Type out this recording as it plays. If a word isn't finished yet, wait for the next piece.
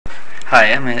Hi,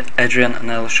 I'm Adrian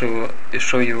and I'll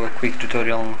show you a quick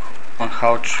tutorial on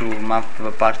how to map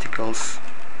the particles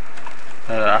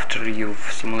after you've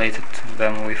simulated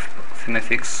them with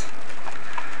Fumefx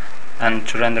and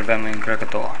to render them in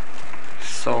Krakatoa.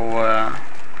 So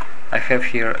I have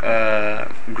here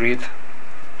a grid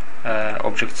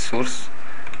object source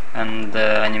and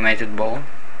animated ball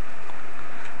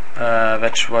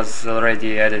which was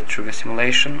already added to the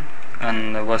simulation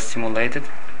and was simulated.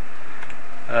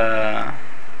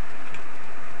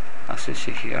 As you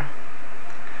see here,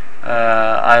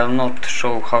 I'll not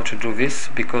show how to do this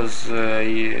because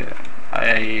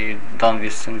I done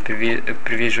this in previous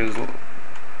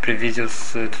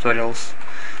tutorials,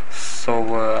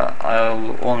 so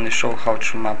I'll only show how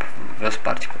to map those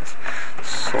particles.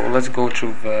 So let's go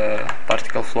to the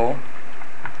particle flow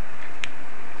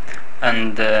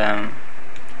and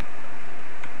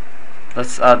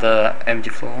let's add a empty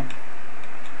flow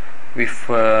with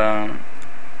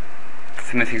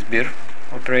Fumefx bir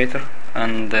operator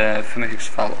and Fumefx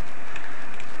follow,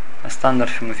 a standard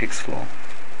Fumefx flow.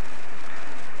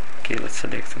 Okay, let's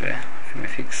select the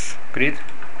Fumefx grid.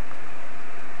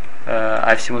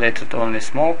 I've simulated only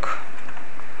smoke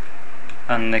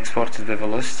and exported the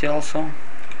velocity also.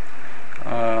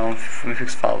 On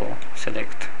Fumefx follow,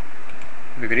 select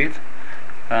the grid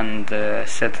and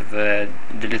set the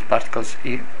delete particles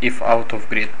if out of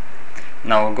grid.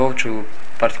 Now go to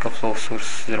particle flow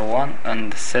source 01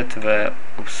 and set the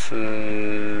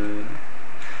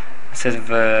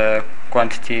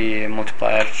quantity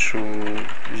multiplier to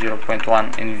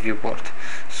 0.1 in viewport,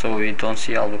 so we don't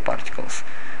see all the particles.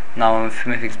 Now in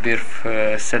Fumefx bir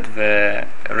set the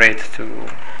rate to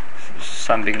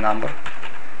some big number.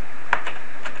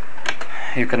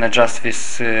 You can adjust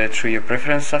this to your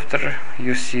preference after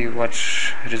you see what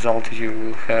result you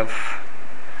will have.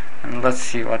 And let's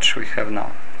see what we have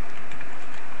now.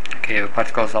 Okay, the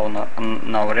particles are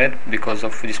now red because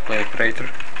of display operator.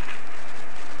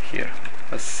 Here,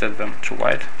 let's set them to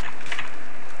white.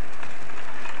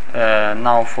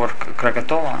 Now for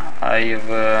Krakatoa, I've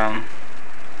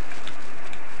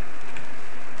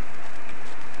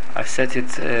set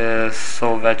it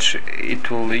so that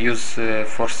it will use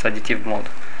force additive mode.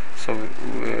 So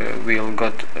we'll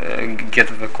get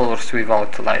the colors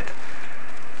without light.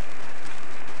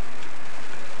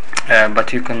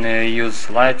 But you can use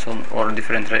lights or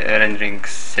different rendering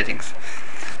settings.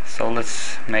 So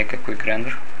let's make a quick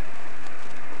render.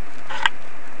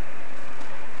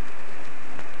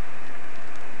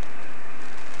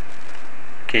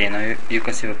 Okay, now you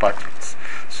can see the particles.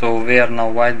 So they are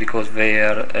now white because they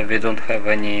don't have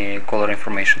any color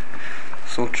information.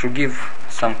 So to give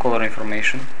some color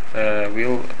information,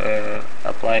 we'll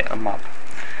apply a map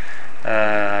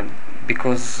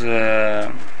because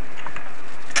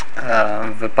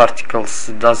the particles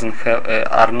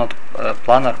are not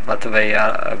planar, but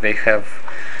they have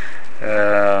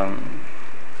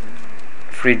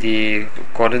 3D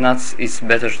coordinates. It's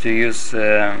better to use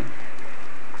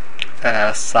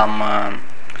some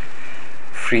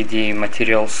 3D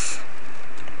materials,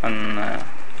 and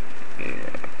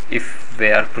if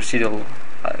they are procedural,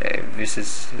 this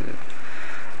is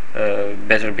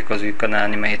better because you can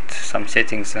animate some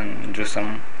settings and do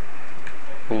some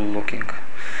cool looking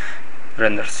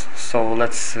renders. So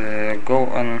let's go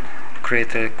and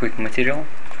create a quick material.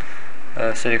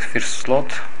 Select first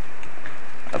slot,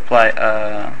 apply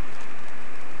a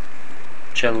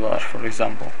cellular, for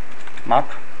example, map,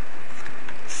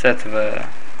 set the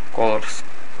colors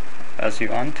as you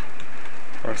want,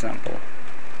 for example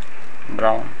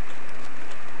brown,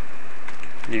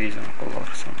 division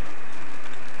colors,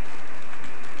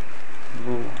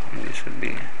 blue, and this would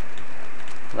be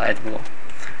light blue.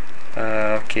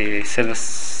 Okay, set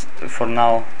this for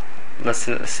now. Let's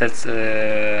set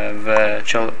the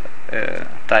shell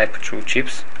type to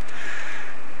chips,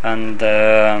 and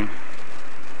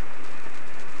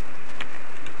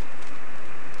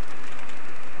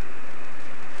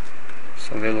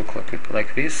so they look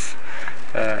like this.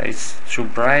 It's too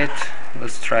bright.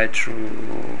 Let's try to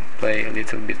play a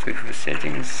little bit with the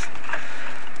settings.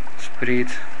 Spread.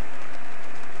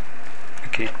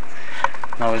 Okay.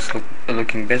 Now it's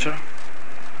looking better.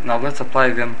 Now let's apply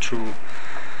them to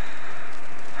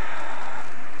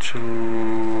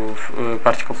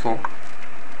particle flow.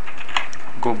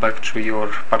 Go back to your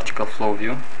particle flow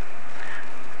view,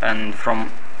 and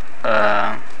from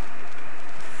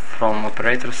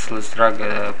operators, let's drag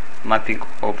a mapping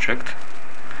object.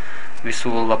 This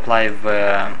will apply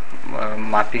the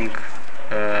mapping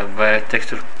the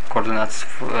texture coordinates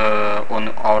on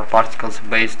our particles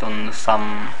based on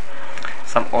some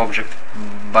object.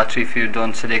 But if you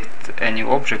don't select any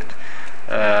object,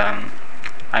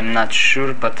 I'm not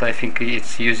sure, but I think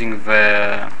it's using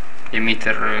the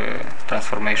emitter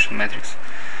transformation matrix,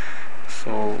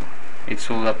 so it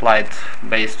will apply it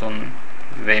based on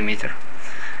the emitter.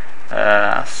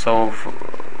 So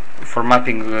for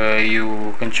mapping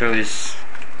you can choose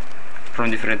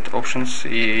from different options.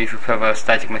 If you have a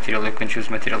static material, you can choose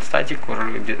material static,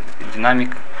 or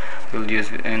dynamic. We'll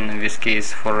use in this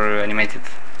case for animated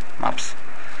maps.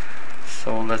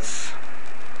 So let's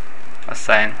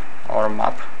assign our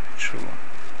map to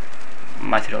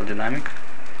material dynamic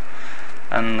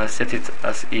and set it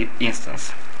as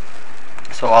instance.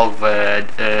 So all the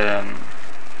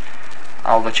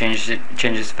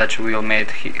changes that we'll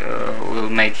make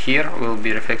here will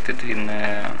be reflected in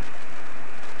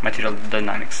material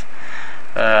dynamics.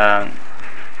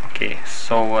 Okay,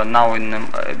 so now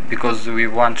because we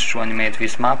want to animate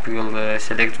this map, we will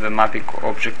select the mapping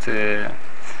object,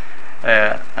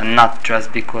 and not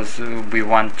just because we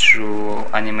want to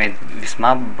animate this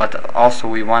map, but also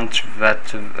we want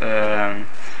that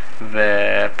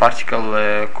the particle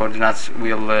coordinates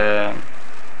will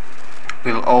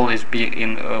always be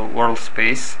in world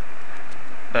space.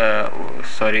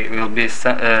 Will be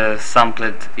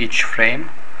sampled each frame,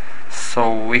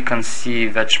 so we can see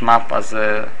that map as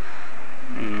a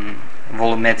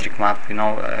volumetric map, you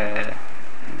know.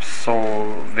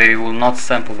 So they will not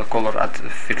sample the color at the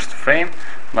first frame,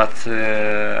 but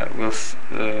will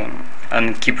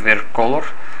and keep their color.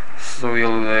 So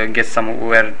you'll get some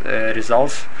weird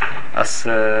results, as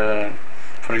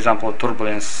for example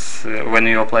turbulence. When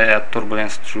you apply a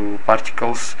turbulence to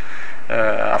particles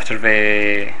after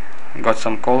they got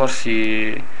some colors,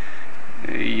 you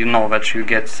know that you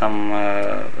get some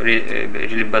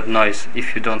really bad noise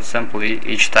if you don't sample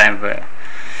each time the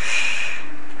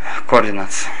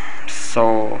coordinates.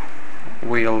 So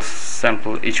we'll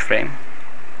sample each frame.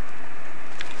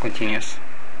 Continuous.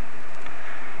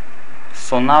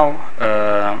 So now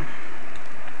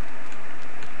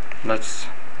let's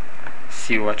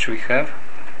see what we have.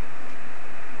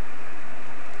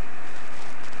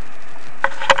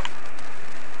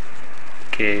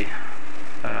 Okay,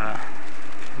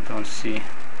 don't see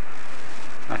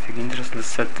nothing interesting. Let's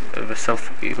set the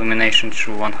self illumination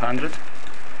to 100.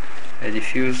 A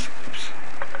diffuse. Oops.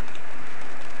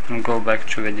 And go back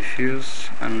to the diffuse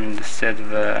and set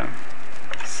the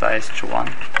size to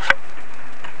 1.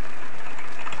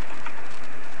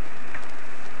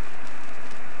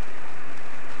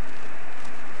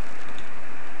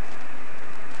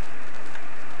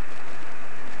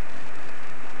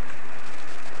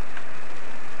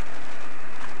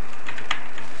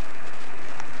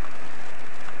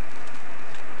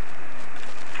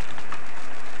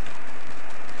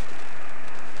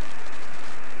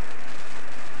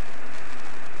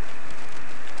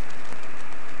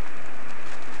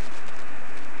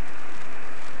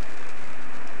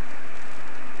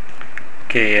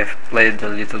 Okay, I've played a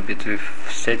little bit with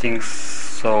settings,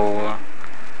 so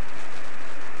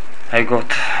I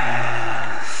got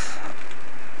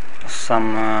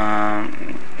some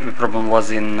the problem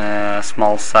was in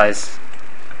small size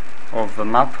of the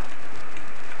map.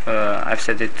 I've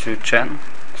set it to 10,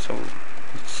 so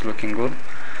it's looking good.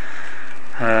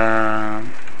 The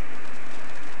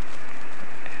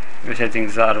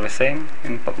settings are the same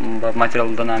in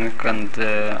material dynamic, and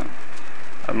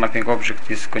mapping object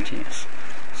is continuous,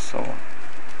 so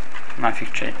nothing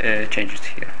changes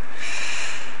here.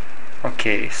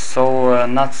 Okay, so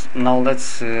now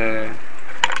let's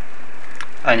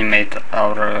animate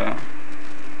our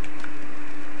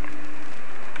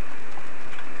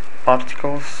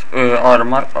particles, our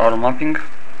mapping.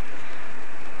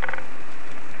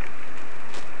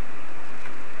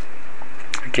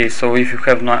 Okay, so if you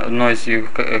have noise, you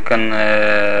can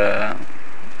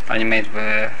animate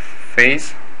the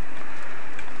phase.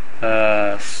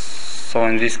 So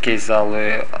in this case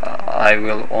I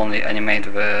will only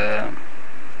animate the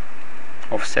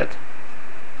offset.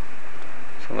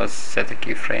 So let's set a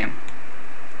keyframe,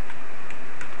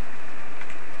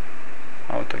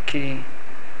 auto key,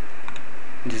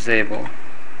 disable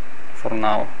for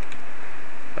now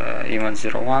event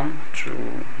 01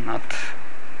 to not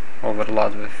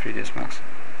overload the 3ds Max.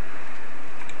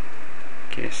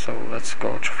 Okay, so let's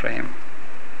go to frame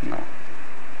now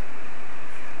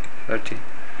 30,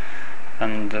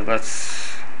 and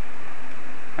let's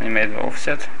animate the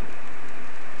offset.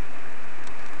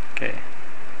 Okay,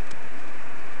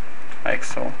 like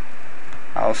so.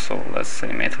 Also let's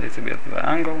animate a little bit the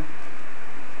angle.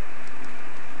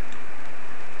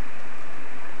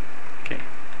 Okay,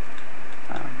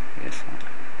 this one.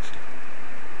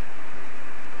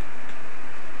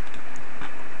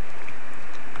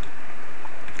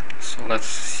 So let's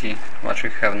see what we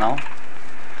have now.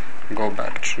 Go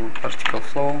back to particle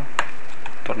flow,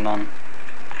 turn on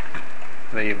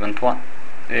the event one,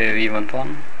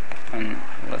 and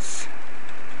let's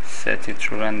set it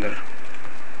to render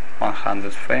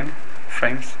 100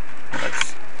 frames.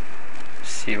 Let's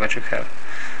see what you have.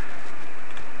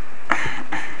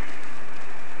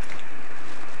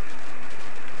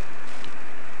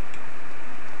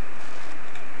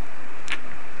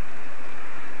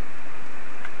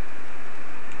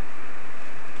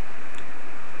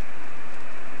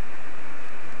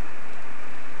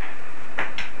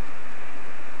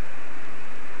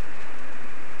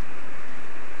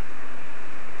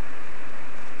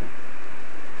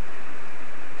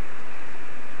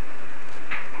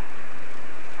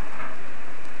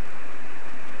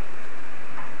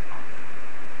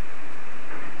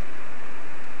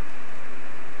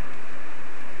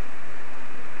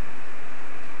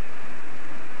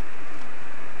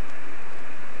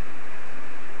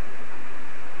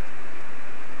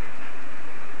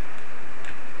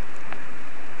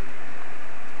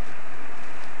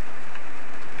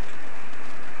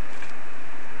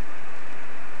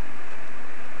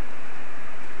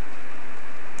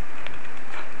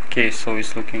 Okay, so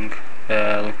it's looking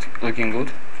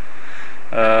good.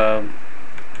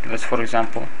 Let's, for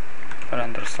example,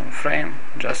 render some frame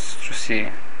just to see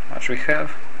what we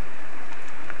have.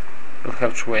 We'll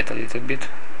have to wait a little bit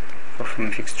for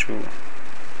Fumefx to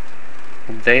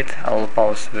update. I will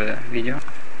pause the video.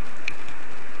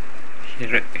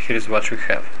 Here is what we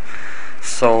have.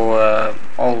 So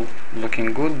all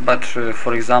looking good, but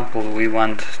for example, we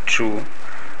want to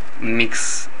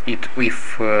mix it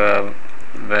with the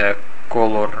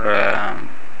color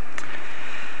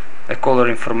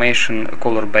information,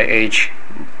 color by age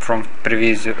from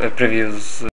previous